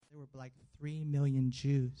were like 3 million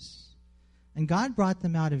Jews. And God brought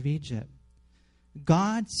them out of Egypt.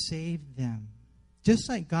 God saved them, just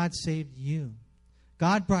like God saved you.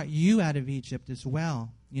 God brought you out of Egypt as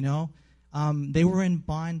well, you know. They were in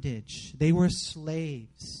bondage. They were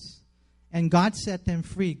slaves. And God set them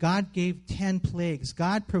free. God gave 10 plagues.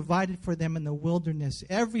 God provided for them in the wilderness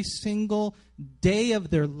every single day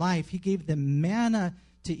of their life. He gave them manna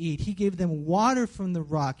to eat. He gave them water from the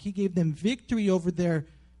rock. He gave them victory over their,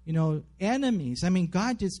 enemies. I mean,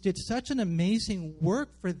 God just did such an amazing work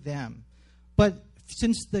for them. But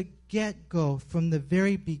since the get-go, from the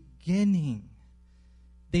very beginning,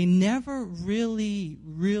 they never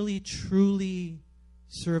really, truly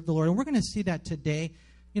served the Lord. And we're going to see that today.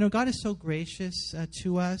 God is so gracious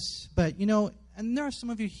to us. But, and there are some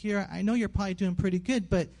of you here, I know you're probably doing pretty good.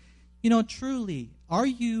 But, truly, are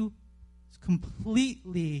you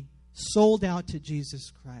completely sold out to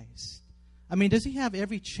Jesus Christ? I mean, does he have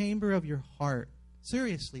every chamber of your heart?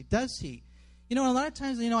 Seriously, does he? A lot of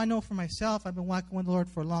times, I know for myself, I've been walking with the Lord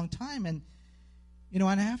for a long time. And, and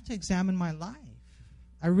I have to examine my life.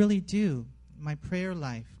 I really do. My prayer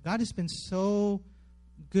life. God has been so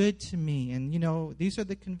good to me. And, these are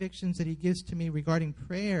the convictions that he gives to me regarding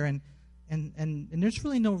prayer. And there's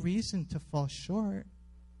really no reason to fall short.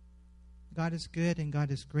 God is good and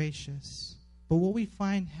God is gracious. But what we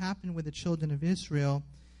find happened with the children of Israel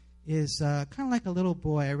is kind of like a little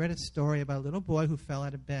boy. I read a story about a little boy who fell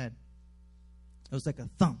out of bed. It was like a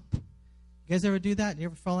thump. You guys ever do that? You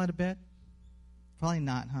ever fall out of bed? Probably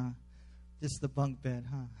not, huh? Just the bunk bed,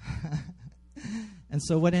 huh? And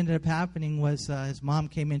so what ended up happening was his mom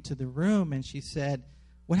came into the room and she said,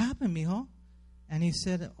 "What happened, mijo?" And he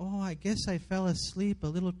said, "Oh, I guess I fell asleep a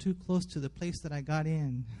little too close to the place that I got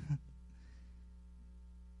in."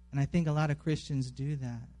 And I think a lot of Christians do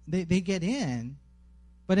that. They get in,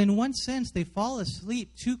 but in one sense, they fall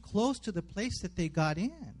asleep too close to the place that they got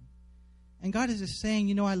in. And God is just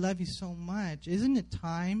saying, I love you so much. Isn't it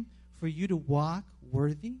time for you to walk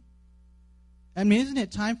worthy? I mean, isn't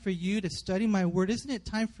it time for you to study my word? Isn't it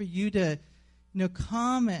time for you to,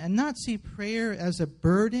 come and not see prayer as a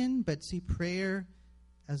burden, but see prayer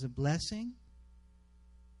as a blessing?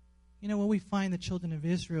 What we find the children of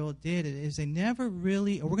Israel did is they never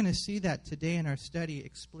really, we're going to see that today in our study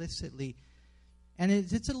explicitly, and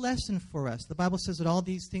it's a lesson for us. The Bible says that all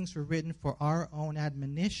these things were written for our own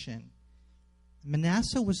admonition.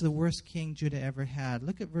 Manasseh was the worst king Judah ever had.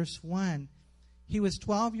 Look at verse 1. He was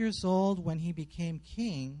 12 years old when he became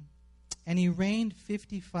king, and he reigned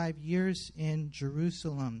 55 years in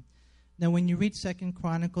Jerusalem. Now, when you read 2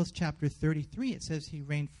 Chronicles chapter 33, it says he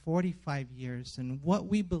reigned 45 years. And what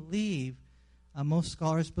we believe, most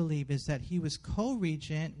scholars believe, is that he was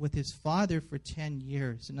co-regent with his father for 10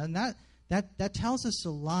 years. And that tells us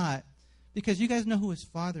a lot, because you guys know who his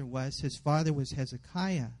father was. His father was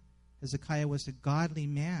Hezekiah. Hezekiah was a godly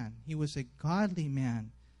man. He was a godly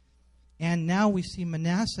man. And now we see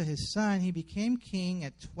Manasseh, his son. He became king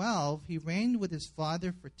at 12. He reigned with his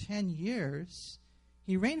father for 10 years.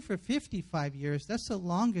 He reigned for 55 years. That's the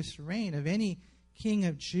longest reign of any king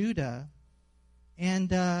of Judah.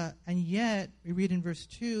 And yet, we read in verse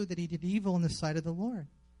 2 that he did evil in the sight of the Lord,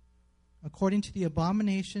 according to the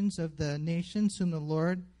abominations of the nations whom the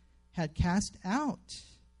Lord had cast out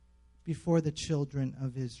before the children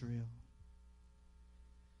of Israel.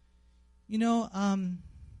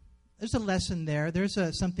 There's a lesson there. There's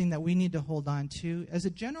something that we need to hold on to. As a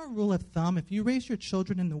general rule of thumb, if you raise your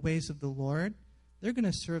children in the ways of the Lord, they're going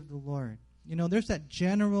to serve the Lord. There's that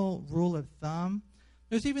general rule of thumb.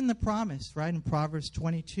 There's even the promise, right? In Proverbs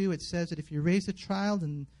 22, it says that if you raise a child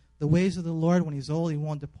in the ways of the Lord, when he's old, he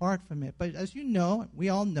won't depart from it. But as you know, we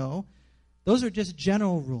all know, those are just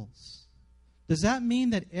general rules. Does that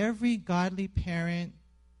mean that every godly parent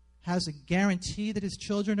has a guarantee that his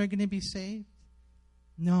children are going to be saved?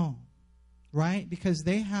 No, right? Because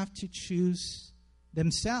they have to choose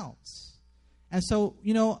themselves. And so,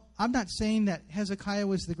 I'm not saying that Hezekiah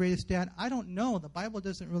was the greatest dad. I don't know. The Bible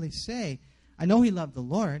doesn't really say. I know he loved the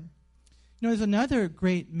Lord. There's another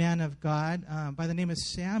great man of God by the name of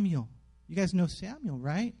Samuel. You guys know Samuel,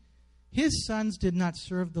 right? His sons did not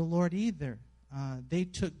serve the Lord either. They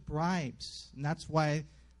took bribes. And that's why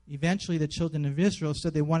eventually the children of Israel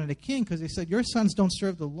said they wanted a king, because they said, your sons don't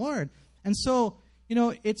serve the Lord. And so,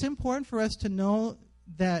 it's important for us to know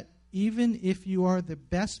that even if you are the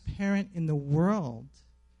best parent in the world,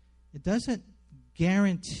 it doesn't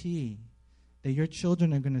guarantee that your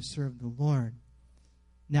children are going to serve the Lord.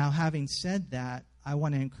 Now, having said that, I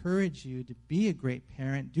want to encourage you to be a great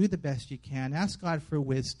parent, do the best you can, ask God for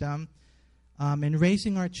wisdom. In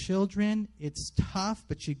raising our children, it's tough,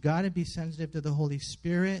 but you got to be sensitive to the Holy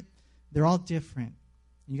Spirit. They're all different.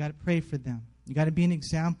 You got to pray for them. You got to be an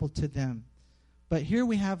example to them. But here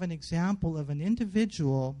we have an example of an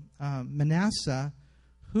individual, Manasseh,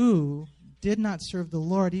 who did not serve the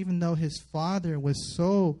Lord, even though his father was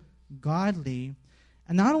so godly.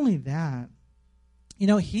 And not only that,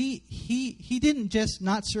 he didn't just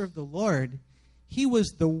not serve the Lord. He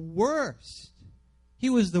was the worst. He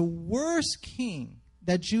was the worst king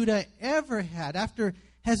that Judah ever had. After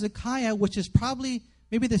Hezekiah, which is probably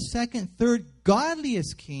maybe the second, third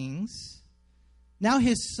godliest kings, now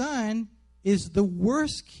his son is the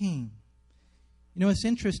worst king. It's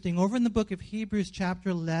interesting. Over in the book of Hebrews chapter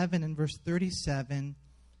 11 and verse 37,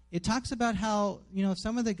 it talks about how,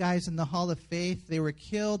 some of the guys in the Hall of Faith, they were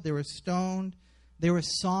killed, they were stoned, they were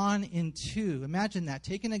sawn in two. Imagine that,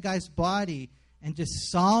 taking a guy's body and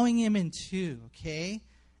just sawing him in two, okay?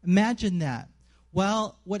 Imagine that.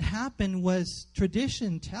 Well, what happened was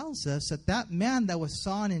tradition tells us that man that was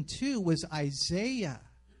sawn in two was Isaiah.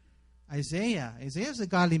 Isaiah's a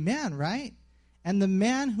godly man, right? And the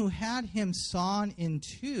man who had him sawn in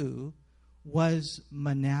two was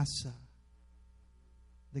Manasseh,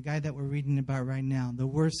 the guy that we're reading about right now, the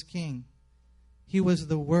worst king. He was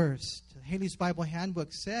the worst. Haley's Bible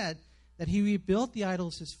Handbook said that he rebuilt the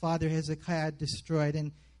idols his father Hezekiah had destroyed,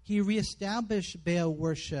 and he reestablished Baal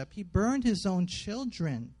worship. He burned his own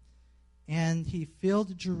children, and he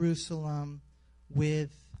filled Jerusalem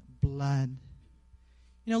with blood.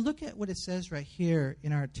 Look at what it says right here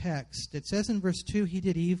in our text. It says in verse 2, he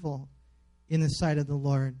did evil in the sight of the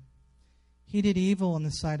Lord. He did evil in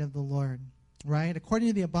the sight of the Lord, right? According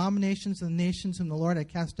to the abominations of the nations whom the Lord had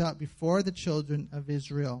cast out before the children of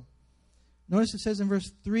Israel. Notice it says in verse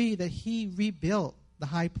 3 that he rebuilt the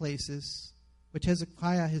high places which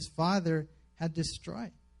Hezekiah, his father, had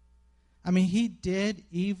destroyed. He did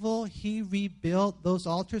evil. He rebuilt those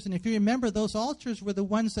altars. And if you remember, those altars were the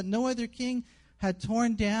ones that no other king had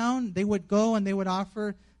torn down. They would go and they would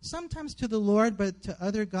offer sometimes to the Lord, but to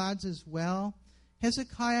other gods as well.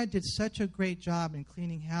 Hezekiah did such a great job in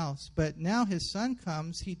cleaning house. But now his son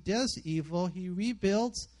comes. He does evil. He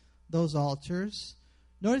rebuilds those altars.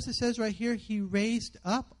 Notice it says right here, he raised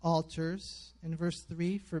up altars in verse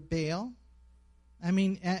 3 for Baal.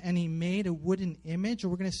 And he made a wooden image, or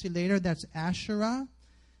we're going to see later, that's Asherah.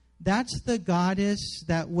 That's the goddess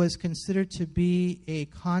that was considered to be a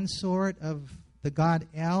consort of the god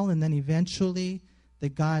El, and then eventually the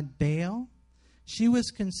god Baal. She was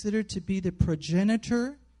considered to be the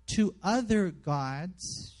progenitor to other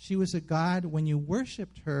gods. She was a god, when you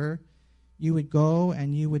worshipped her, you would go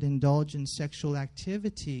and you would indulge in sexual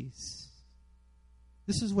activities.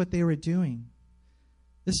 This is what they were doing.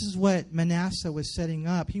 This is what Manasseh was setting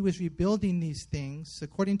up. He was rebuilding these things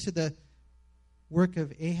according to the work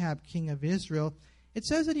of Ahab, king of Israel. It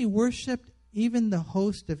says that he worshipped even the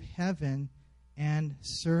host of heaven and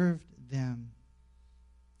served them.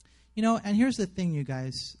 And here's the thing, you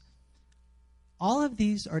guys. All of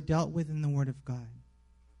these are dealt with in the Word of God.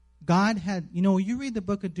 God had, you read the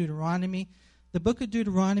book of Deuteronomy. The book of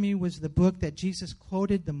Deuteronomy was the book that Jesus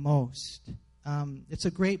quoted the most. It's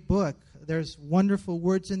a great book. There's wonderful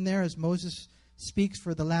words in there as Moses speaks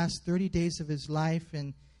for the last 30 days of his life,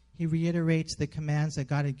 and he reiterates the commands that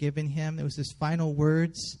God had given him. It was his final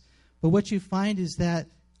words. But what you find is that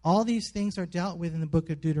all these things are dealt with in the book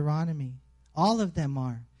of Deuteronomy. All of them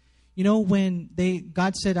are. When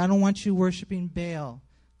God said, I don't want you worshiping Baal.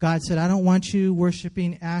 God said, I don't want you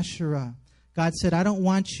worshiping Asherah. God said, I don't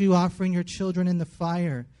want you offering your children in the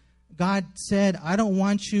fire. God said, I don't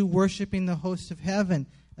want you worshiping the host of heaven.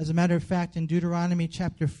 As a matter of fact, in Deuteronomy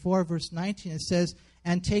chapter 4, verse 19, it says,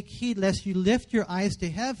 and take heed lest you lift your eyes to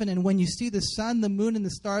heaven, and when you see the sun, the moon, and the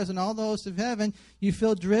stars, and all the hosts of heaven, you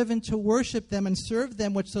feel driven to worship them and serve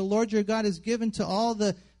them, which the Lord your God has given to all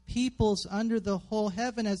the peoples under the whole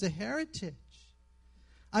heaven as a heritage.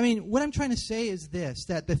 What I'm trying to say is this,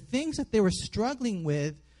 that the things that they were struggling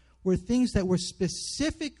with were things that were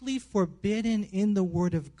specifically forbidden in the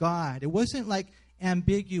Word of God. It wasn't like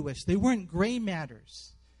ambiguous. They weren't gray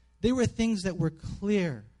matters. They were things that were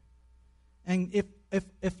clear. And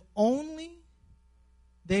if only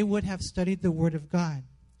they would have studied the Word of God.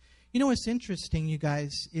 What's interesting, you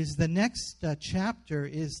guys, is the next chapter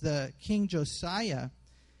is the King Josiah.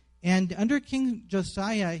 And under King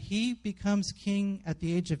Josiah, he becomes king at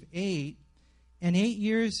the age of 8. And 8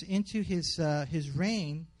 years into his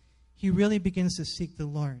reign, he really begins to seek the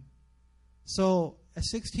Lord. So at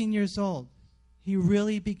 16 years old, he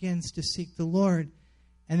really begins to seek the Lord.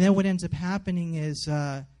 And then what ends up happening is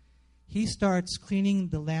he starts cleaning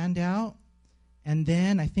the land out. And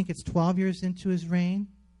then, I think it's 12 years into his reign,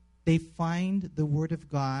 they find the Word of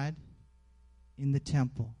God in the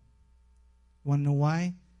temple. You want to know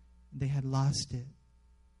why? They had lost it.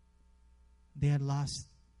 They had lost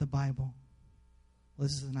the Bible. Well,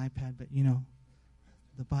 this is an iPad, but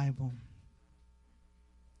the Bible.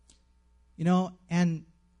 And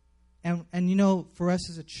for us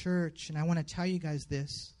as a church, and I want to tell you guys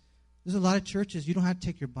this, there's a lot of churches, you don't have to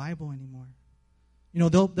take your Bible anymore.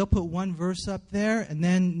 They'll put one verse up there, and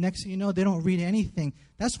then next thing you know, they don't read anything.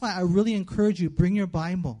 That's why I really encourage you, bring your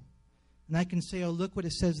Bible. And I can say, oh, look what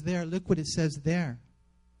it says there, look what it says there.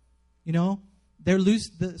 They're loose.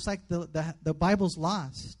 It's like the Bible's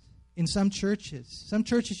lost in some churches. Some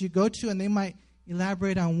churches you go to, and they might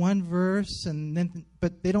elaborate on one verse,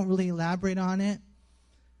 but they don't really elaborate on it.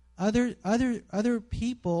 Other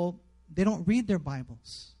people, they don't read their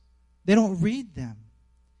Bibles. They don't read them.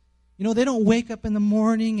 They don't wake up in the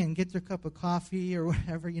morning and get their cup of coffee or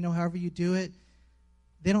whatever, however you do it.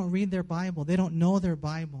 They don't read their Bible. They don't know their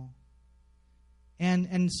Bible.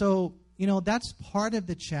 And so, that's part of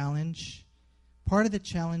the challenge. Part of the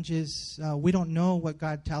challenge is we don't know what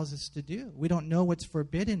God tells us to do. We don't know what's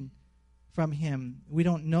forbidden from Him. We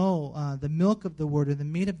don't know the milk of the Word or the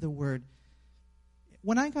meat of the Word.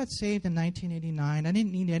 When I got saved in 1989, I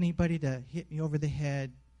didn't need anybody to hit me over the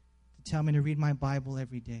head to tell me to read my Bible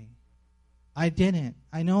every day. I didn't.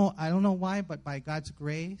 I don't know why, but by God's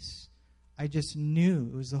grace, I just knew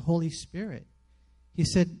it was the Holy Spirit. He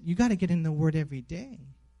said, you got to get in the Word every day.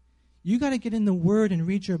 You got to get in the Word and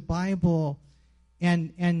read your Bible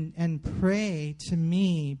and pray to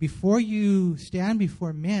me before you stand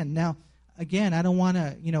before men. Now, again, I don't want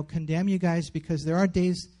to, condemn you guys, because there are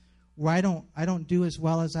days where I don't do as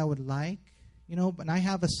well as I would like, but I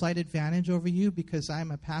have a slight advantage over you because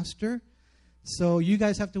I'm a pastor. So you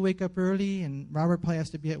guys have to wake up early, and Robert probably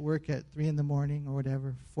has to be at work at 3 in the morning or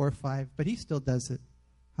whatever, 4 or 5, but he still does it.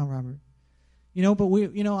 Huh, Robert?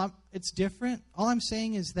 But it's different. All I'm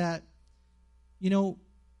saying is that,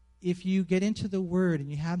 if you get into the Word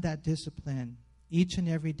and you have that discipline each and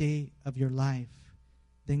every day of your life,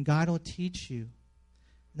 then God will teach you.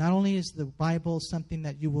 Not only is the Bible something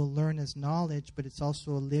that you will learn as knowledge, but it's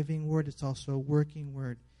also a living Word. It's also a working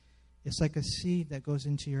Word. It's like a seed that goes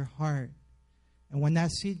into your heart. And when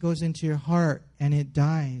that seed goes into your heart and it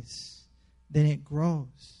dies, then it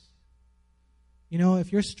grows.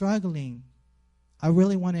 If you're struggling, I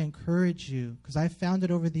really want to encourage you, because I've found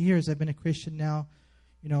it over the years. I've been a Christian now,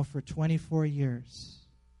 for 24 years.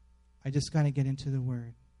 I just got to get into the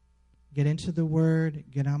Word. Get into the Word,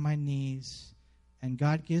 get on my knees, and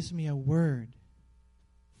God gives me a word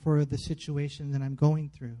for the situation that I'm going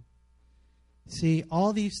through. See,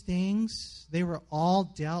 all these things, they were all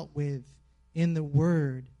dealt with in the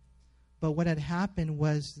Word. But what had happened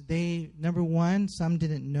was number one, some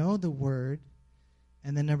didn't know the Word.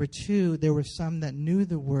 And then number two, there were some that knew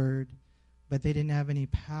the Word, but they didn't have any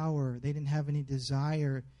power. They didn't have any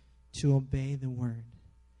desire to obey the Word.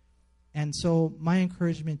 And so my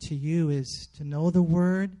encouragement to you is to know the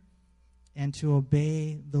Word and to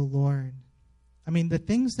obey the Lord. I mean, the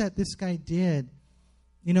things that this guy did,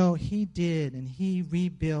 he did, and he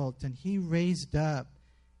rebuilt, and he raised up.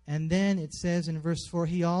 And then it says in verse 4,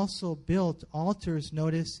 he also built altars,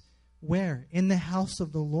 notice, where? In the house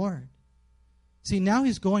of the Lord. See, now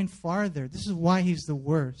he's going farther. This is why he's the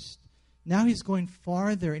worst. Now he's going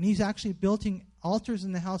farther, and he's actually building altars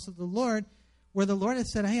in the house of the Lord, where the Lord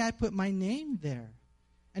has said, hey, I put my name there.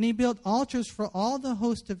 And he built altars for all the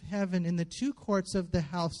host of heaven in the 2 courts of the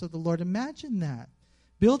house of the Lord. Imagine that.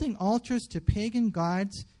 Building altars to pagan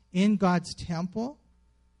gods in God's temple.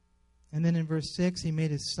 And then in verse 6, he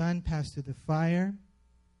made his son pass through the fire.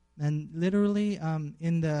 And literally,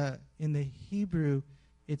 in the Hebrew,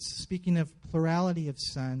 it's speaking of plurality of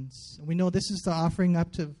sons. And we know this is the offering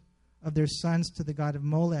up of their sons to the god of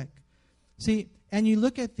Molech. See, and you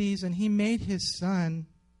look at these, and he made his son,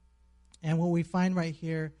 and what we find right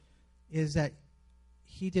here is that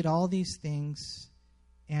he did all these things,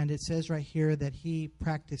 and it says right here that he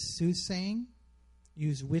practiced soothsaying,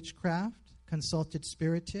 used witchcraft, consulted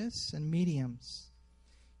spiritists and mediums.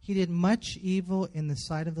 He did much evil in the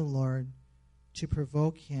sight of the Lord to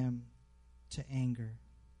provoke him to anger.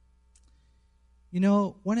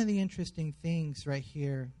 One of the interesting things right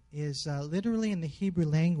here is literally in the Hebrew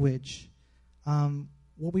language,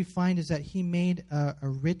 what we find is that he made a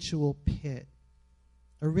ritual pit.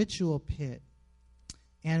 A ritual pit.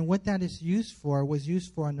 And what that was used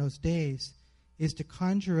for in those days, is to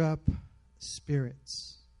conjure up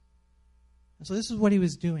spirits. And so this is what he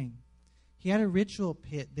was doing. He had a ritual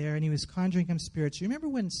pit there, and he was conjuring up spirits. You remember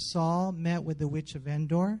when Saul met with the witch of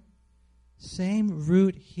Endor? Same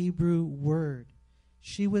root Hebrew word.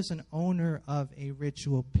 She was an owner of a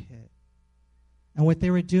ritual pit. And what they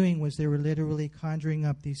were doing was they were literally conjuring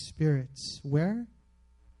up these spirits. Where?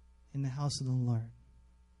 In the house of the Lord.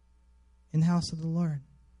 In the house of the Lord.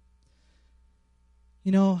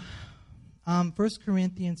 You know, 1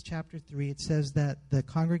 Corinthians chapter 3, it says that the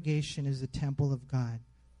congregation is the temple of God.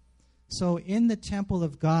 So in the temple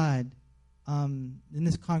of God, in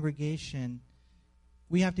this congregation,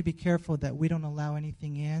 we have to be careful that we don't allow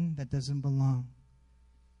anything in that doesn't belong.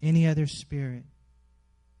 Any other spirit.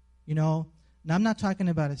 You know, now I'm not talking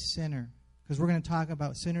about a sinner, because we're going to talk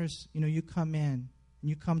about sinners. You know, you come in and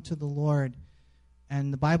you come to the Lord,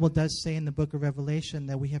 and the Bible does say in the book of Revelation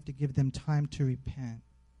that we have to give them time to repent.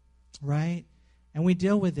 Right? And we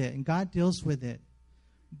deal with it, and God deals with it.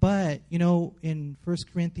 But, you know, in 1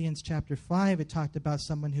 Corinthians chapter 5, it talked about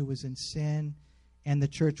someone who was in sin, and the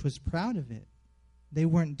church was proud of it. They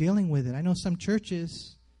weren't dealing with it. I know some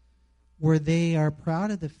churches where they are proud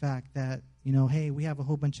of the fact that, you know, hey, we have a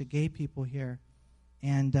whole bunch of gay people here,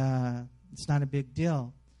 and it's not a big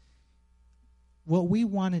deal. What we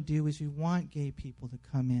want to do is we want gay people to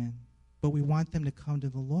come in, but we want them to come to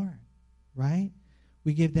the Lord, right?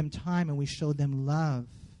 We give them time and we show them love.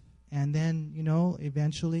 And then, you know,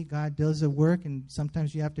 eventually God does the work, and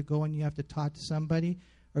sometimes you have to go and you have to talk to somebody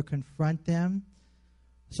or confront them.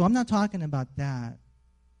 So I'm not talking about that.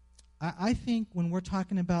 I think when we're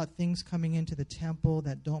talking about things coming into the temple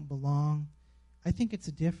that don't belong, I think it's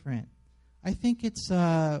different. I think it's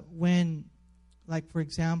when, like, for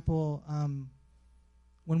example,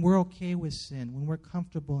 when we're okay with sin, when we're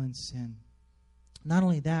comfortable in sin. Not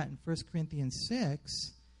only that, in 1 Corinthians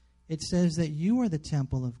 6, it says that you are the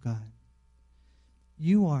temple of God.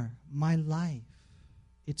 You are my life.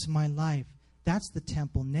 It's my life. That's the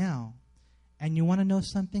temple now. And you want to know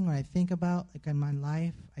something? When I think about, like, in my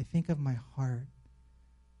life, I think of my heart.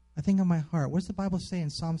 I think of my heart. What does the Bible say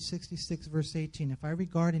in Psalm 66, verse 18? If I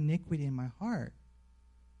regard iniquity in my heart,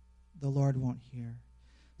 the Lord won't hear.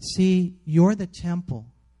 See, you're the temple.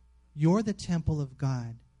 You're the temple of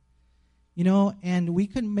God. You know, and we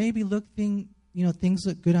could maybe things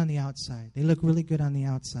look good on the outside. They look really good on the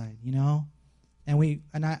outside, you know.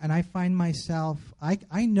 And I find myself,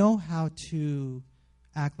 I know how to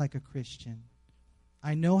act like a Christian.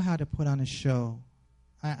 I know how to put on a show.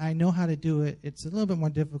 I know how to do it. It's a little bit more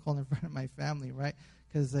difficult in front of my family, right?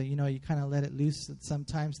 Because, you know, you kind of let it loose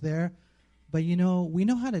sometimes there. But, you know, we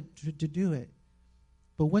know how to do it.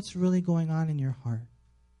 But what's really going on in your heart?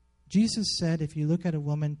 Jesus said if you look at a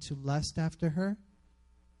woman to lust after her,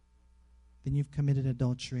 then you've committed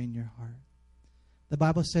adultery in your heart. The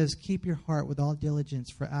Bible says, keep your heart with all diligence,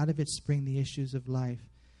 for out of it spring the issues of life.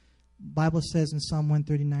 The Bible says in Psalm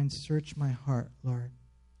 139, search my heart, Lord.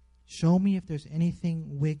 Show me if there's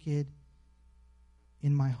anything wicked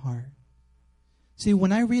in my heart. See,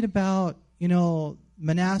 when I read about, you know,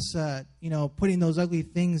 Manasseh, you know, putting those ugly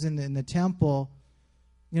things in the temple,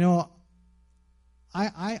 you know,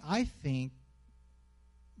 I think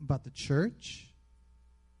about the church,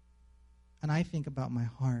 and I think about my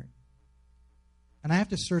heart. And I have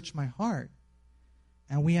to search my heart.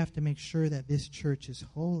 And we have to make sure that this church is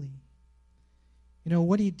holy. You know,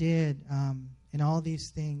 what he did in all these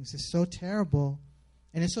things is so terrible.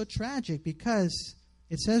 And it's so tragic because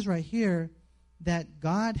it says right here that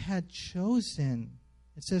God had chosen.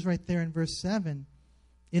 It says right there in verse 7,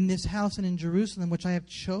 in this house and in Jerusalem, which I have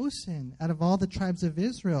chosen out of all the tribes of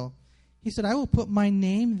Israel. He said, I will put my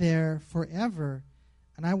name there forever,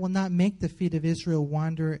 and I will not make the feet of Israel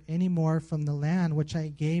wander any more from the land which I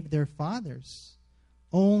gave their fathers,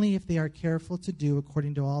 only if they are careful to do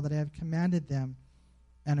according to all that I have commanded them,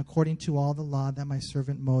 and according to all the law that my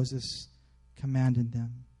servant Moses commanded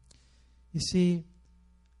them. You see,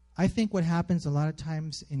 I think what happens a lot of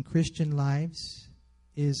times in Christian lives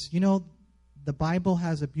is, you know, the Bible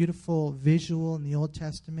has a beautiful visual in the Old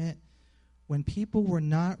Testament. When people were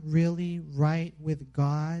not really right with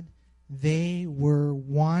God, they were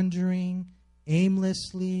wandering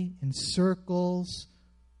aimlessly in circles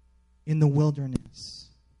in the wilderness.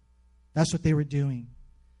 That's what they were doing.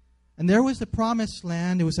 And there was the promised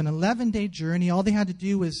land. It was an 11-day journey. All they had to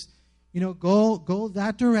do was, you know, go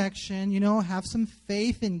that direction, you know, have some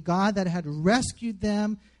faith in God that had rescued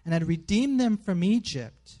them and had redeemed them from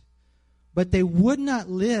Egypt. But they would not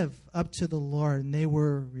live up to the Lord, and they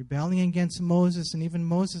were rebelling against Moses, and even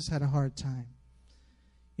Moses had a hard time.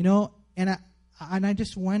 You know, and I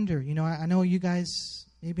just wonder, you know, I know you guys,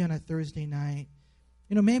 maybe on a Thursday night,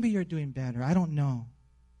 you know, maybe you're doing better. I don't know,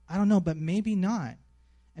 but maybe not.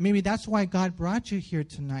 And maybe that's why God brought you here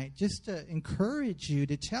tonight, just to encourage you,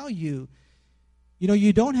 to tell you,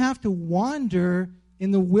 You don't have to wander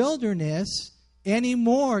in the wilderness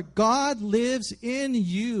anymore. God lives in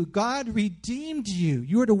you. God redeemed you.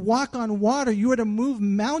 You are to walk on water. You are to move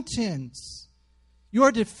mountains. You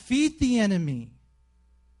are to defeat the enemy.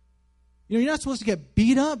 You're not supposed to get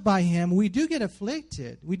beat up by him. We do get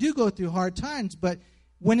afflicted. We do go through hard times, but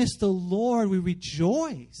when it's the Lord, we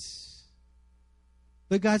rejoice.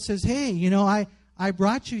 But God says, hey, I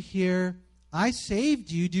brought you here. I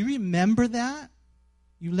saved you. Do you remember that?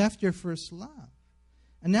 You left your first love.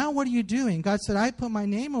 And now what are you doing? God said, I put my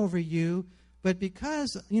name over you, but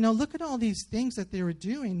because, look at all these things that they were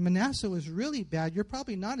doing. Manasseh was really bad. You're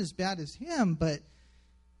probably not as bad as him, but,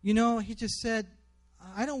 he just said,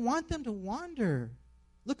 I don't want them to wander.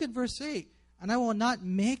 Look at verse 8. And I will not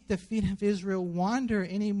make the feet of Israel wander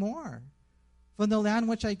anymore from the land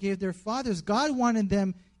which I gave their fathers. God wanted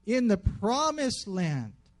them in the promised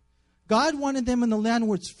land. God wanted them in the land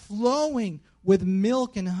where it's flowing with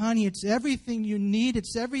milk and honey. It's everything you need.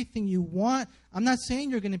 It's everything you want. I'm not saying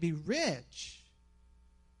you're going to be rich.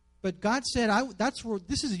 But God said,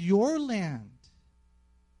 this is your land.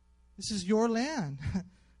 This is your land.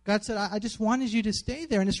 God said, I just wanted you to stay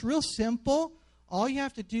there. And it's real simple. All you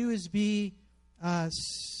have to do is be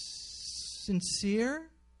sincere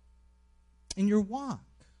in your walk.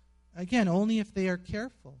 Again, only if they are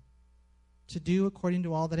careful to do according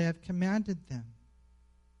to all that I have commanded them,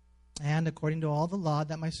 and according to all the law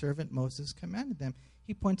that my servant Moses commanded them.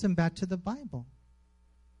 He points them back to the Bible.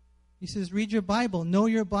 He says, read your Bible, know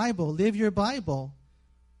your Bible, live your Bible.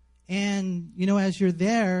 And, as you're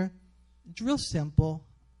there, it's real simple.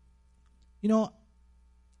 I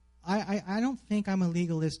don't think I'm a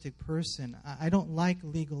legalistic person. I don't like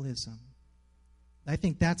legalism. I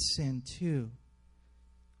think that's sin too.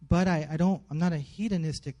 But I'm not a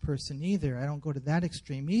hedonistic person either. I don't go to that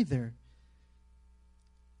extreme either.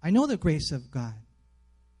 I know the grace of God.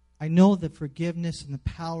 I know the forgiveness and the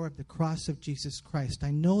power of the cross of Jesus Christ. I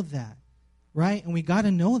know that, right? And we got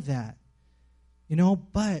to know that,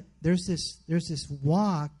 But there's this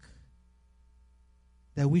walk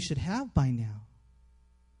that we should have by now.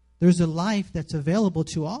 There's a life that's available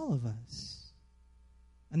to all of us.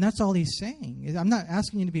 And that's all he's saying. I'm not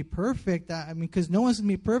asking you to be perfect. Because no one's going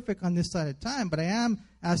to be perfect on this side of time. But I am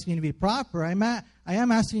asking you to be proper. I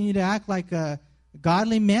am asking you to act like a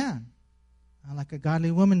godly man, like a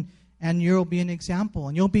godly woman. And you'll be an example.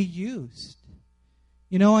 And you'll be used.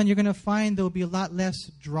 And you're going to find there'll be a lot less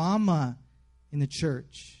drama in the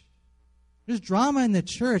church. There's drama in the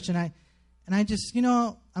church. And I just,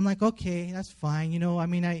 I'm like, okay, that's fine.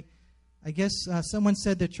 I guess someone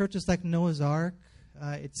said the church is like Noah's Ark.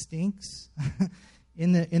 It stinks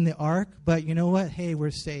in the ark, but you know what? Hey, we're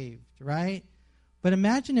saved, right? But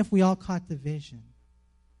imagine if we all caught the vision.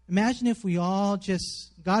 Imagine if we all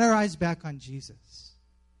just got our eyes back on Jesus.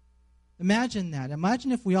 Imagine that.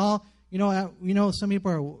 Imagine if we all, some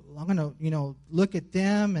people are, I'm going to, look at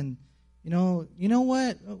them and, you know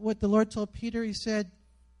what the Lord told Peter? He said,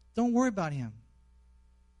 don't worry about him.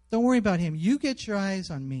 Don't worry about him. You get your eyes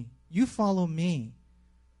on me. You follow me.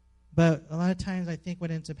 But a lot of times I think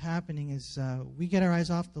what ends up happening is we get our eyes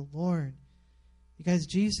off the Lord. Because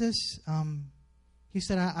Jesus, he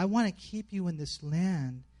said, I want to keep you in this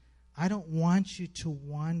land. I don't want you to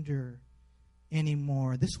wander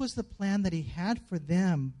anymore. This was the plan that he had for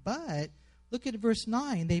them. But look at verse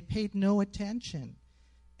 9. They paid no attention.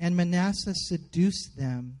 And Manasseh seduced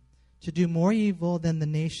them to do more evil than the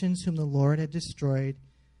nations whom the Lord had destroyed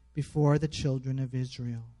before the children of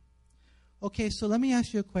Israel. Okay, so let me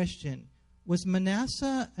ask you a question. Was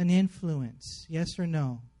Manasseh an influence? Yes or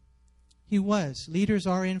no? He was. Leaders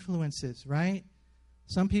are influences, right?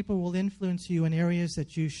 Some people will influence you in areas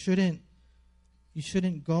that you shouldn't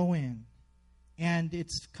go in. And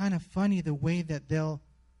it's kind of funny the way that they'll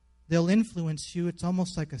influence you. It's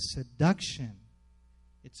almost like a seduction.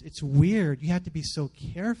 It's weird. You have to be so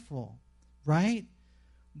careful, right?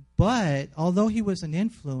 But although he was an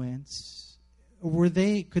influence, could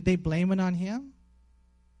they blame it on him?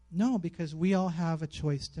 No, because we all have a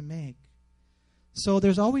choice to make. So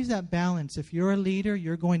there's always that balance. If you're a leader,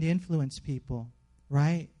 you're going to influence people,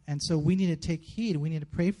 right? And so we need to take heed. We need to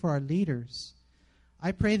pray for our leaders.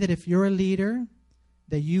 I pray that if you're a leader,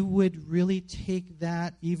 that you would really take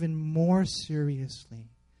that even more seriously.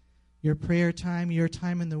 Your prayer time, your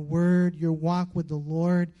time in the Word, your walk with the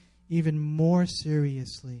Lord, even more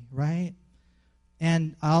seriously, right?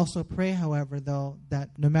 And I also pray, however, though, that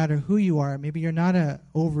no matter who you are, maybe you're not an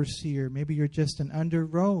overseer, maybe you're just an under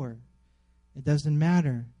rower. It doesn't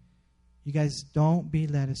matter. You guys don't be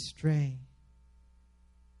led astray.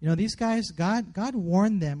 These guys, God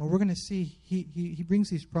warned them, or we're going to see, he brings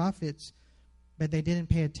these prophets but they didn't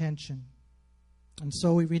pay attention. And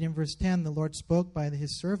so we read in verse 10, the Lord spoke by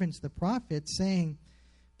his servants, the prophets, saying,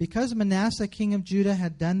 because Manasseh, king of Judah,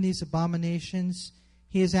 had done these abominations,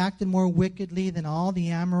 he has acted more wickedly than all the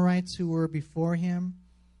Amorites who were before him,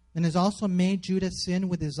 and has also made Judah sin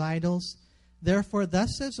with his idols. Therefore,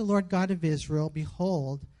 thus says the Lord God of Israel,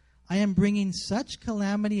 behold, I am bringing such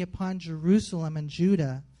calamity upon Jerusalem and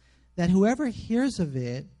Judah, that whoever hears of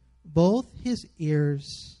it, both his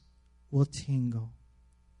ears will tingle.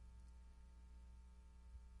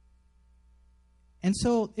 And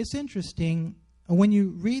so it's interesting, when you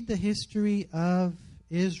read the history of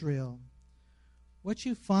Israel, what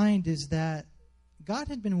you find is that God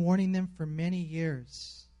had been warning them for many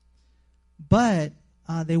years, but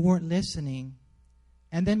they weren't listening.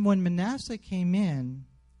 And then when Manasseh came in,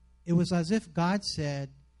 it was as if God said,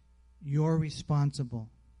 you're responsible.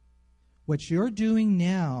 What you're doing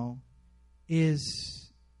now is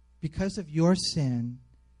because of your sin,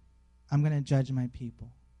 I'm going to judge my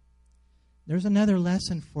people. There's another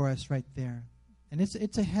lesson for us right there. And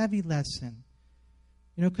it's a heavy lesson.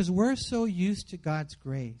 You know, because we're so used to God's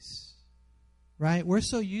grace, right? We're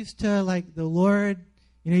so used to, like, the Lord,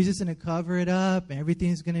 you know, he's just going to cover it up and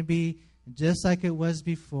everything's going to be just like it was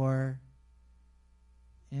before.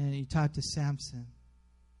 And he talked to Samson.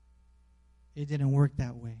 It didn't work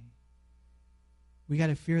that way. We got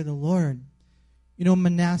to fear the Lord. You know,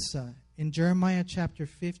 Manasseh, in Jeremiah chapter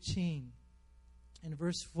 15, in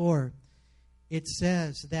verse 4, it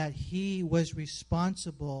says that he was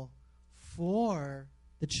responsible for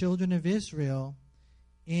the children of Israel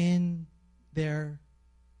in their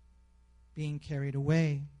being carried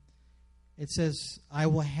away. It says, I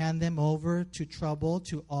will hand them over to trouble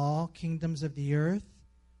to all kingdoms of the earth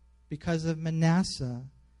because of Manasseh,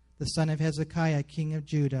 the son of Hezekiah, king of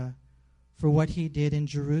Judah, for what he did in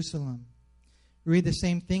Jerusalem. We read the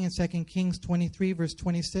same thing in 2 Kings 23, verse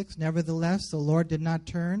 26. Nevertheless, the Lord did not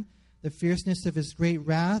turn the fierceness of his great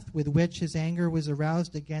wrath with which his anger was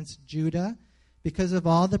aroused against Judah because of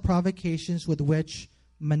all the provocations with which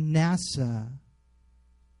Manasseh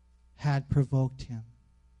had provoked him.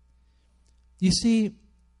 You see,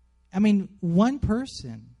 I mean, one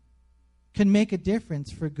person can make a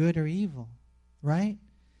difference for good or evil, right?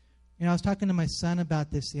 You know, I was talking to my son about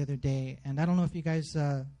this the other day, and I don't know if you guys,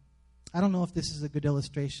 I don't know if this is a good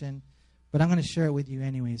illustration, but I'm going to share it with you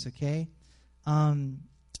anyways, okay?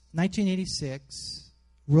 1986,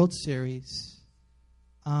 World Series.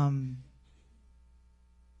 The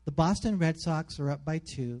Boston Red Sox are up by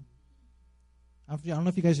 2. I don't know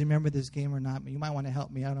if you guys remember this game or not, but you might want to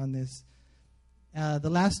help me out on this. The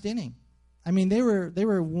last inning. I mean,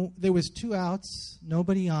 there was 2 outs,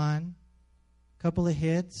 nobody on, a couple of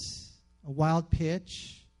hits, a wild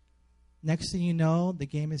pitch. Next thing you know, the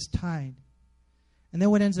game is tied. And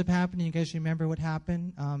then what ends up happening, you guys remember what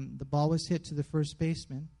happened? The ball was hit to the first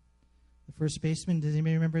baseman. The first baseman, does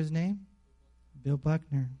anybody remember his name? Bill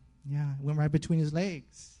Buckner. Yeah, it went right between his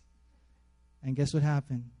legs. And guess what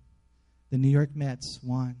happened? The New York Mets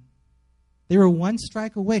won. They were 1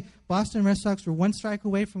 strike away. Boston Red Sox were 1 strike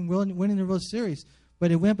away from winning the World Series.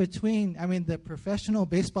 But it went between, the professional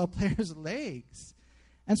baseball players' legs.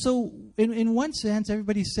 And so, in one sense,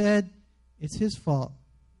 everybody said, it's his fault.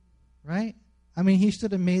 Right? I mean, he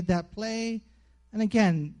should have made that play. And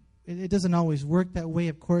again, it doesn't always work that way.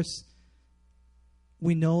 Of course,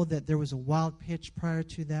 we know that there was a wild pitch prior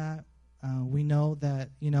to that. We know that,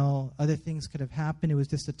 other things could have happened. It was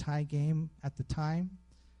just a tie game at the time.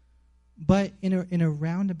 But in a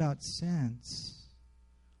roundabout sense,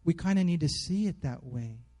 we kind of need to see it that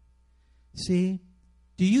way. See?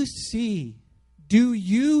 Do you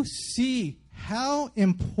see how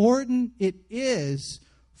important it is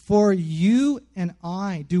for you and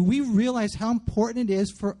I? Do we realize how important it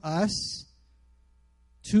is for us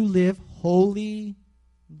to live holy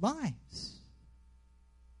lives?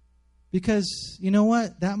 Because, you know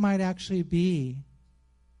what? That might actually be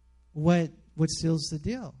what seals the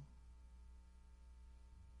deal.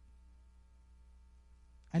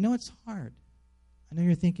 I know it's hard. I know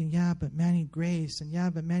you're thinking, yeah, but Manny, grace, and yeah,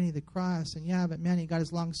 but Manny, the cross, and yeah, but Manny, God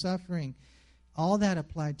is long-suffering. All that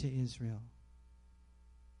applied to Israel.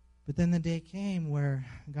 But then the day came where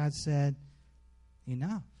God said,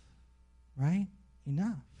 enough, right?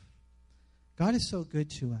 Enough. God is so good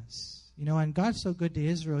to us. And God's so good to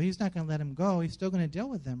Israel, he's not going to let them go. He's still going to deal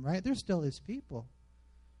with them, right? They're still his people,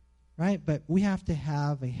 right? But we have to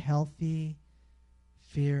have a healthy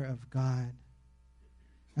fear of God.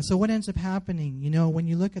 And so what ends up happening, when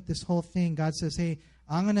you look at this whole thing, God says, hey,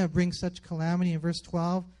 I'm going to bring such calamity in verse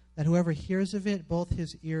 12 that whoever hears of it, both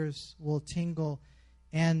his ears will tingle.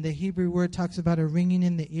 And the Hebrew word talks about a ringing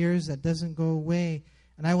in the ears that doesn't go away.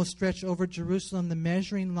 And I will stretch over Jerusalem the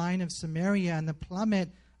measuring line of Samaria and the plummet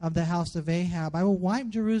of the house of Ahab. I will wipe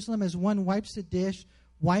Jerusalem as one wipes a dish,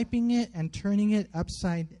 wiping it and turning it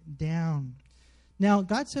upside down. Now,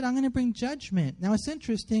 God said, I'm going to bring judgment. Now, it's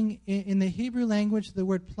interesting. In the Hebrew language, the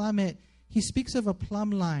word plummet, he speaks of a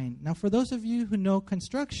plumb line. Now, for those of you who know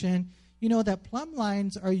construction, you know that plumb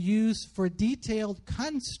lines are used for detailed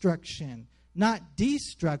construction, not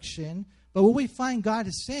destruction. But what we find God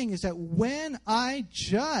is saying is that when I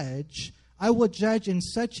judge, I will judge in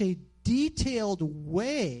such a detailed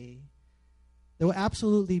way there will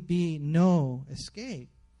absolutely be no escape.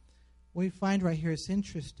 What we find right here is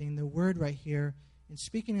interesting. The word right here, in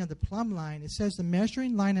speaking of the plumb line, it says the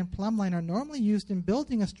measuring line and plumb line are normally used in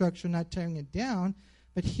building a structure, not tearing it down.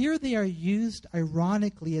 But here they are used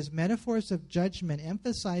ironically as metaphors of judgment,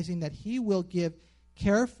 emphasizing that he will give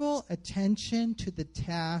careful attention to the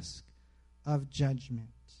task of judgment.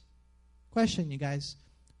 Question, you guys.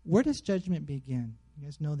 Where does judgment begin? You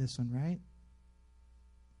guys know this one, right?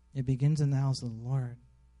 It begins in the house of the Lord.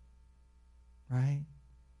 Right?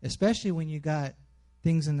 Especially when you got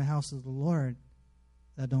things in the house of the Lord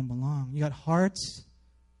that don't belong. You got hearts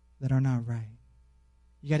that are not right.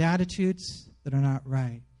 You got attitudes that are not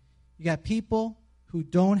right. You got people who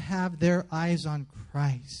don't have their eyes on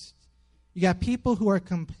Christ. You got people who are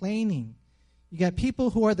complaining. You got people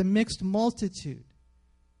who are the mixed multitude.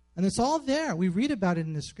 And it's all there. We read about it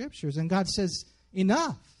in the scriptures. And God says,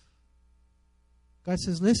 enough. God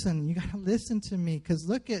says, listen, you got to listen to me, because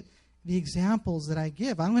look at the examples that I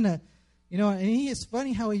give. I'm going to, and it's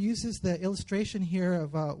funny how he uses the illustration here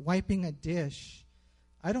of wiping a dish.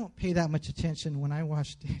 I don't pay that much attention when I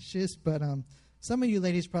wash dishes, but some of you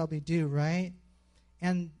ladies probably do, right?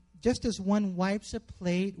 And just as one wipes a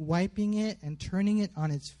plate, wiping it and turning it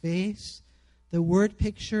on its face, the word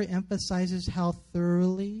picture emphasizes how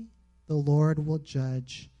thoroughly the Lord will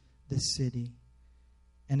judge the city.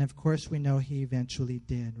 And of course, we know he eventually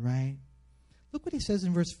did, right? Look what he says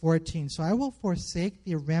in verse 14. So I will forsake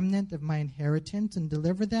the remnant of my inheritance and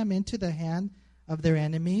deliver them into the hand of their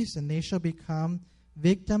enemies, and they shall become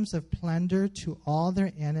victims of plunder to all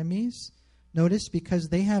their enemies. Notice, because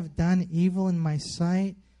they have done evil in my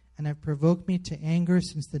sight and have provoked me to anger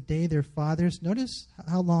since the day their fathers. Notice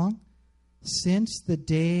how long? Since the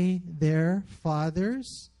day their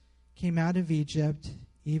fathers came out of Egypt,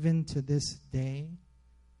 even to this day.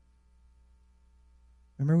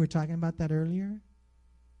 Remember we were talking about that earlier?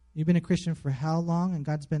 You've been a Christian for how long? And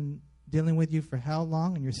God's been dealing with you for how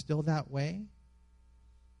long? And you're still that way?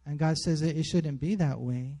 And God says it shouldn't be that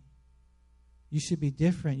way. You should be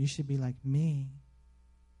different. You should be like me.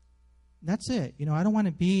 That's it. I don't want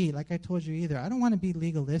to be, like I told you either, I don't want to be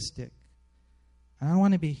legalistic. I don't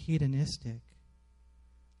want to be hedonistic.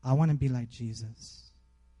 I want to be like Jesus.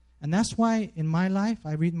 And that's why in my life,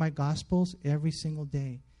 I read my Gospels every single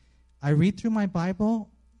day. I read through my Bible,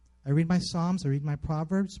 I read my Psalms, I read my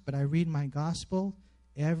Proverbs, but I read my Gospel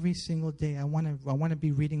every single day. I want to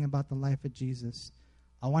be reading about the life of Jesus.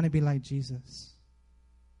 I want to be like Jesus.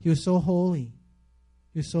 He was so holy.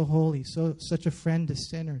 He was so holy, such a friend to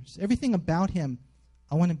sinners. Everything about him,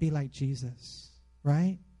 I want to be like Jesus,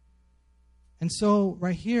 right? And so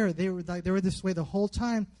right here, they were this way the whole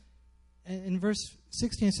time. And in verse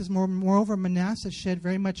 16, it says, Moreover, Manasseh shed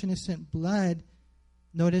very much innocent blood,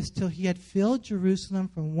 notice, till he had filled Jerusalem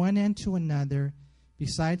from one end to another,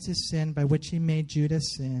 besides his sin by which he made Judah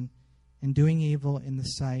sin, and doing evil in the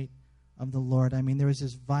sight of the Lord. I mean, there was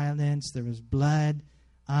this violence, there was blood.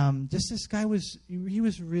 Just this guy was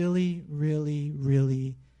really, really,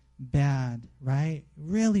 really bad, right?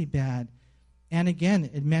 Really bad. And again,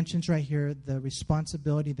 it mentions right here the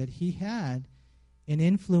responsibility that he had in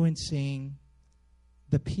influencing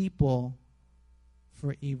the people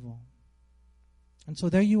for evil. And so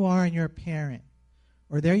there you are and you're a parent,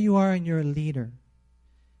 or there you are and you're a leader.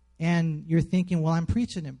 And you're thinking, well, I'm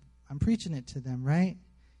preaching it to them, right?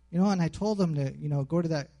 And I told them to, go to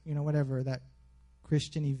that, whatever, that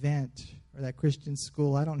Christian event or that Christian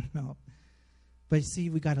school, I don't know. But see,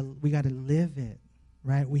 we got to live it,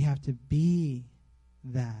 right? We have to be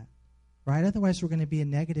that, right? Otherwise, we're going to be a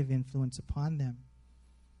negative influence upon them.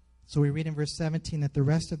 So we read in verse 17 that the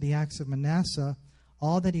rest of the acts of Manasseh,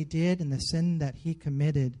 all that he did and the sin that he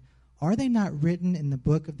committed, are they not written in the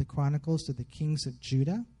book of the Chronicles of the kings of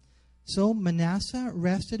Judah? So Manasseh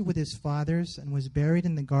rested with his fathers and was buried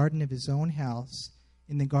in the garden of his own house,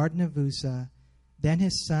 in the garden of Uzzah. Then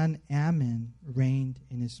his son Amon reigned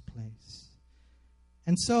in his place.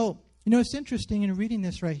 And so, it's interesting in reading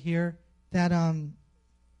this right here that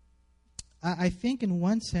I think in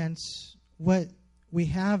one sense what we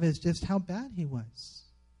have is just how bad he was.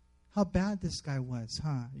 How bad this guy was,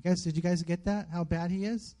 huh? Did you guys get that? How bad he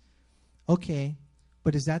is? Okay,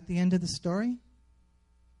 but is that the end of the story?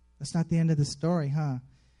 That's not the end of the story, huh?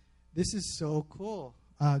 This is so cool.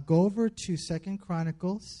 Go over to 2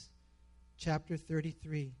 Chronicles chapter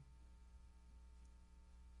 33.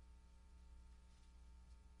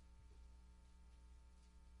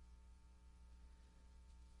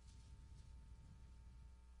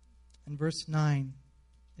 In verse 9,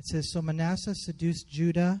 it says, So Manasseh seduced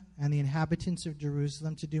Judah and the inhabitants of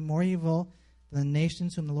Jerusalem to do more evil than the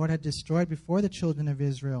nations whom the Lord had destroyed before the children of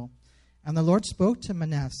Israel. And the Lord spoke to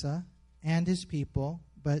Manasseh and his people,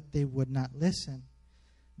 but they would not listen.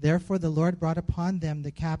 Therefore the Lord brought upon them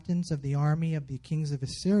the captains of the army of the kings of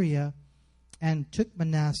Assyria, and took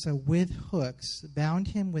Manasseh with hooks, bound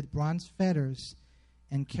him with bronze fetters,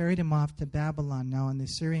 and carried him off to Babylon. Now, in the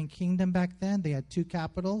Assyrian kingdom back then, they had two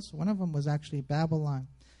capitals. One of them was actually Babylon.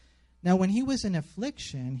 Now, when he was in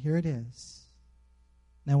affliction, here it is.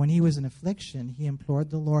 Now, when he was in affliction, he implored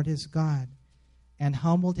the Lord his God, and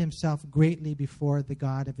humbled himself greatly before the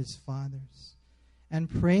God of his fathers, and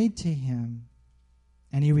prayed to him.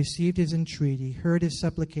 And he received his entreaty, heard his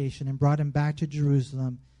supplication, and brought him back to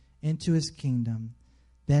Jerusalem into his kingdom.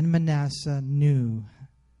 Then Manasseh knew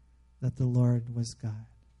that the Lord was God.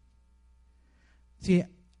 See,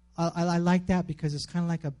 I like that because it's kind of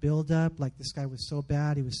like a build-up, like this guy was so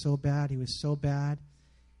bad, he was so bad, he was so bad.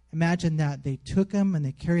 Imagine that they took him and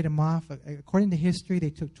they carried him off. According to history, they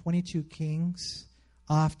took 22 kings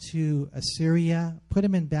off to Assyria, put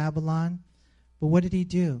him in Babylon. But what did he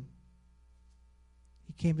do?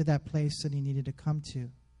 He came to that place that he needed to come to.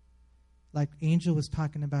 Like Angel was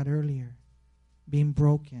talking about earlier, being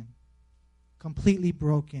broken. Completely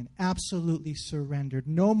broken, absolutely surrendered.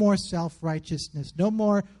 No more self-righteousness, no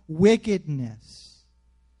more wickedness.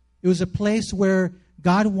 It was a place where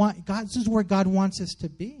this is where God wants us to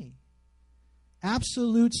be.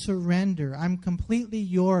 Absolute surrender. I'm completely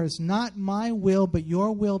yours. Not my will, but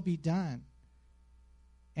your will be done.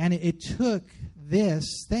 And it took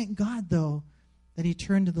this. Thank God, though, that he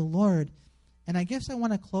turned to the Lord. And I guess I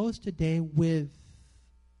want to close today with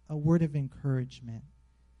a word of encouragement.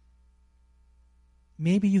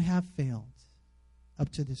 Maybe you have failed up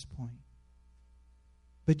to this point.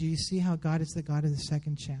 But do you see how God is the God of the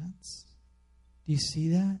second chance? Do you see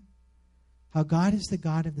that? How God is the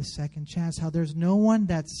God of the second chance. How there's no one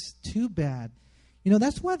that's too bad. You know,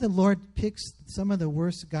 that's why the Lord picks some of the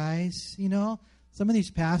worst guys, you know. Some of these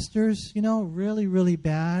pastors, you know, really, really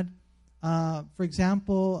bad. For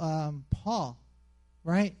example, Paul,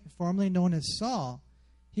 right? Formerly known as Saul.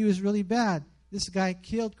 He was really bad. This guy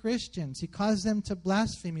killed Christians. He caused them to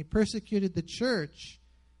blaspheme. He persecuted the church.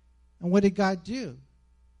 And what did God do?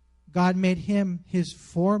 God made him his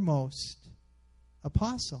foremost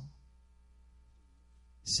apostle.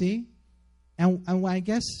 See? And I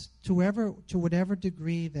guess to whatever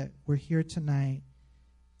degree that we're here tonight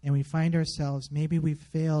and we find ourselves, maybe we've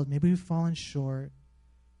failed, maybe we've fallen short.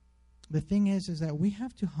 The thing is that we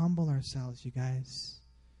have to humble ourselves, you guys.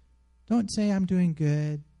 Don't say I'm doing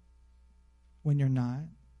good when you're not.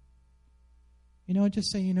 You know,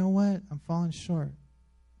 just say, you know what? I'm falling short.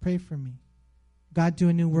 Pray for me. God, do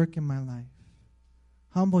a new work in my life.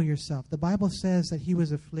 Humble yourself. The Bible says that he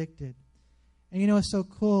was afflicted. And you know, it's so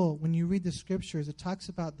cool when you read the scriptures, it talks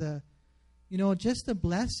about just the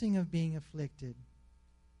blessing of being afflicted.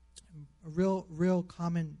 A real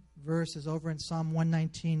common verse is over in Psalm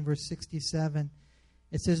 119, verse 67.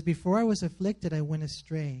 It says, Before I was afflicted, I went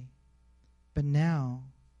astray, but now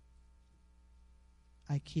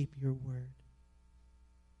I keep your word.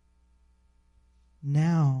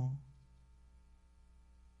 Now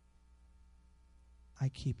I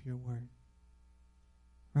keep your word.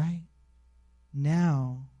 Right?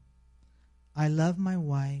 Now I love my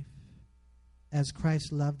wife as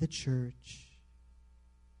Christ loved the church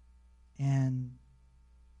and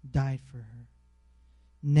died for her.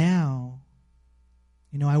 Now,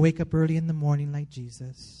 I wake up early in the morning like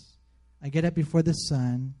Jesus. I get up before the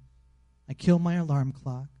sun. I kill my alarm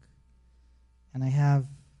clock, and I have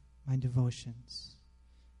my devotions.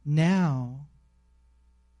 Now,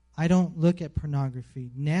 I don't look at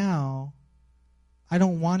pornography. Now, I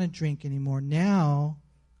don't want to drink anymore. Now,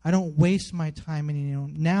 I don't waste my time anymore.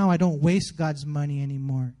 Now, I don't waste God's money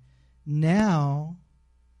anymore. Now,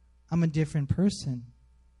 I'm a different person.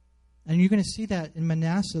 And you're going to see that in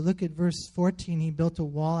Manasseh. Look at verse 14. He built a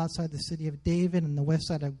wall outside the city of David on the west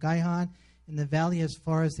side of Gihon, in the valley as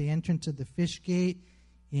far as the entrance of the fish gate.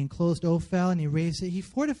 He enclosed Ophel and he raised it. He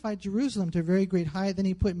fortified Jerusalem to a very great height. Then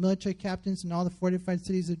he put military captains in all the fortified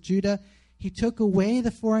cities of Judah. He took away the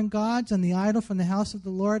foreign gods and the idol from the house of the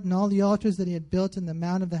Lord and all the altars that he had built in the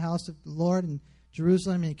mount of the house of the Lord in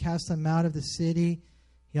Jerusalem, and he cast them out of the city.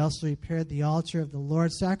 He also repaired the altar of the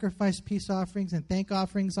Lord, sacrificed peace offerings and thank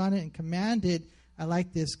offerings on it, and commanded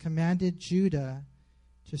Judah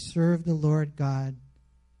to serve the Lord God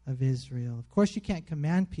of Israel. Of course, you can't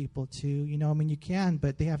command people to, you can,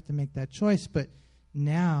 but they have to make that choice. But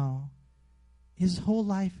now, his whole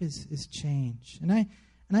life is changed.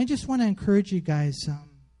 And I just want to encourage you guys,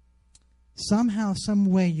 somehow, some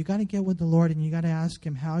way, you got to get with the Lord and you got to ask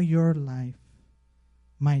him how your life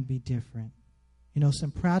might be different.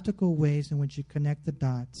 Some practical ways in which you connect the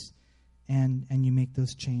dots and you make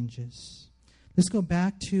those changes. Let's go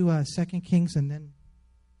back to 2 Kings and then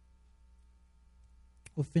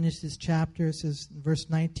we'll finish this chapter. It says in verse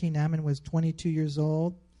 19, Amon was 22 years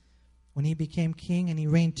old when he became king, and he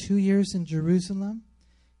reigned 2 years in Jerusalem.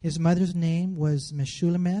 His mother's name was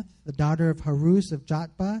Meshullemeth, the daughter of Haruz of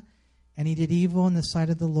Jotbah, and he did evil in the sight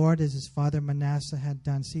of the Lord as his father Manasseh had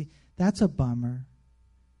done. See, that's a bummer.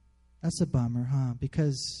 That's a bummer, huh?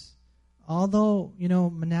 Because although,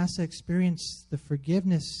 Manasseh experienced the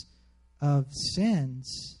forgiveness of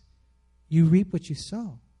sins, you reap what you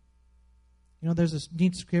sow. There's a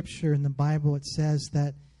neat scripture in the Bible. It says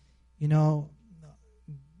that,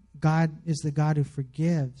 God is the God who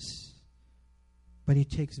forgives, but he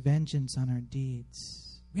takes vengeance on our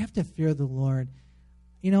deeds. We have to fear the Lord.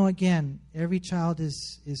 Again, every child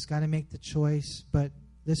is got to make the choice, but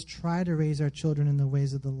let's try to raise our children in the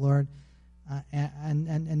ways of the Lord.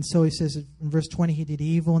 And so he says in verse 20, he did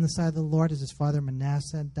evil in the sight of the Lord as his father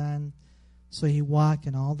Manasseh had done. So he walked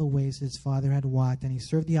in all the ways his father had walked, and he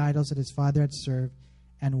served the idols that his father had served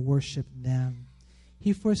and worshipped them.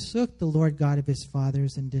 He forsook the Lord God of his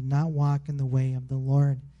fathers and did not walk in the way of the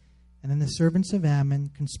Lord. And then the servants of Ammon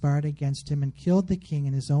conspired against him and killed the king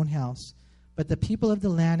in his own house. But the people of the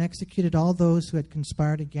land executed all those who had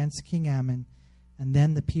conspired against King Ammon. And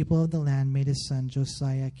then the people of the land made his son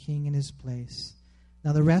Josiah king in his place.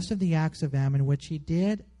 Now the rest of the acts of Ammon which he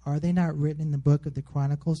did, are they not written in the book of the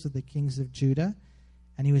Chronicles of the kings of Judah?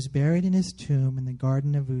 And he was buried in his tomb in the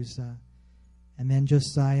garden of Uzzah. And then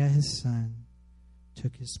Josiah his son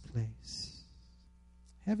took his place.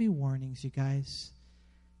 Heavy warnings, you guys.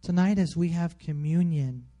 Tonight as we have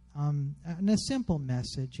communion, and a simple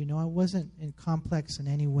message, it wasn't complex in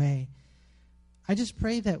any way. I just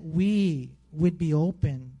pray that we would be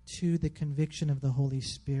open to the conviction of the Holy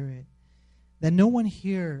Spirit. That no one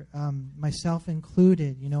here, myself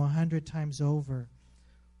included, 100 times over,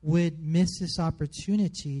 would miss this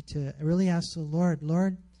opportunity to really ask the Lord,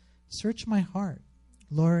 search my heart.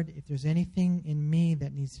 Lord, if there's anything in me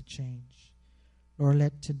that needs to change, Lord,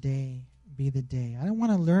 let today be the day. I don't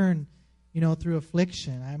want to learn, through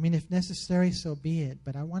affliction. I mean, if necessary, so be it.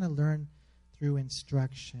 But I want to learn through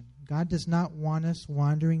instruction. God does not want us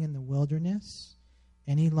wandering in the wilderness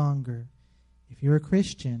any longer. If you're a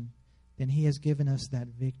Christian, then he has given us that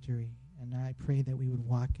victory. And I pray that we would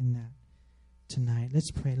walk in that tonight.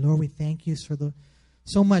 Let's pray. Lord, we thank you so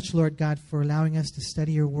much, Lord God, for allowing us to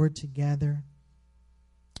study your word together.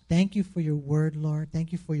 Thank you for your word, Lord.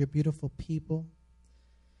 Thank you for your beautiful people.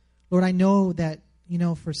 Lord, I know that,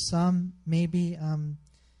 for some, maybe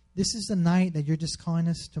this is the night that you're just calling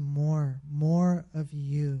us to more of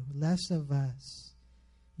you, less of us.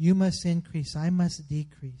 You must increase, I must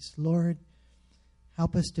decrease. Lord,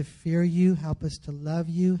 help us to fear you, help us to love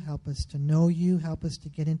you, help us to know you, help us to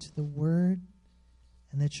get into the word,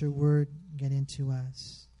 and let your word get into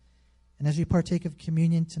us. And as we partake of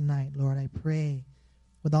communion tonight, Lord, I pray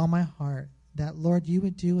with all my heart that, Lord, you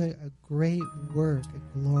would do a great work, a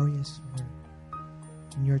glorious work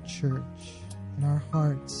in your church, in our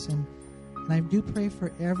hearts. And I do pray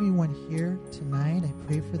for everyone here tonight. I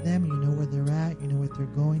pray for them. You know where they're at. You know what they're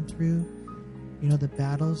going through. You know the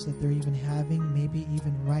battles that they're even having, maybe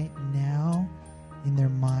even right now in their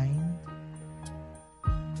mind.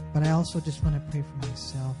 But I also just want to pray for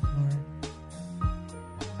myself, Lord.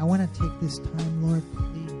 I want to take this time, Lord,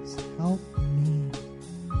 please help me.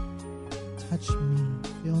 Touch me,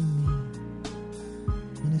 fill me,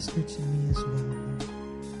 minister to me as well, Lord.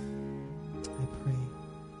 I pray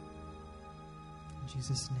in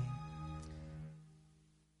Jesus' name.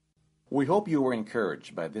 We hope you were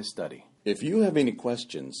encouraged by this study. If you have any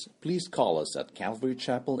questions, please call us at Calvary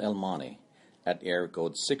Chapel El Monte at area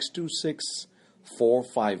code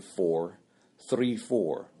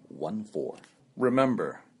 626-454-3414.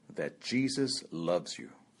 Remember that Jesus loves you.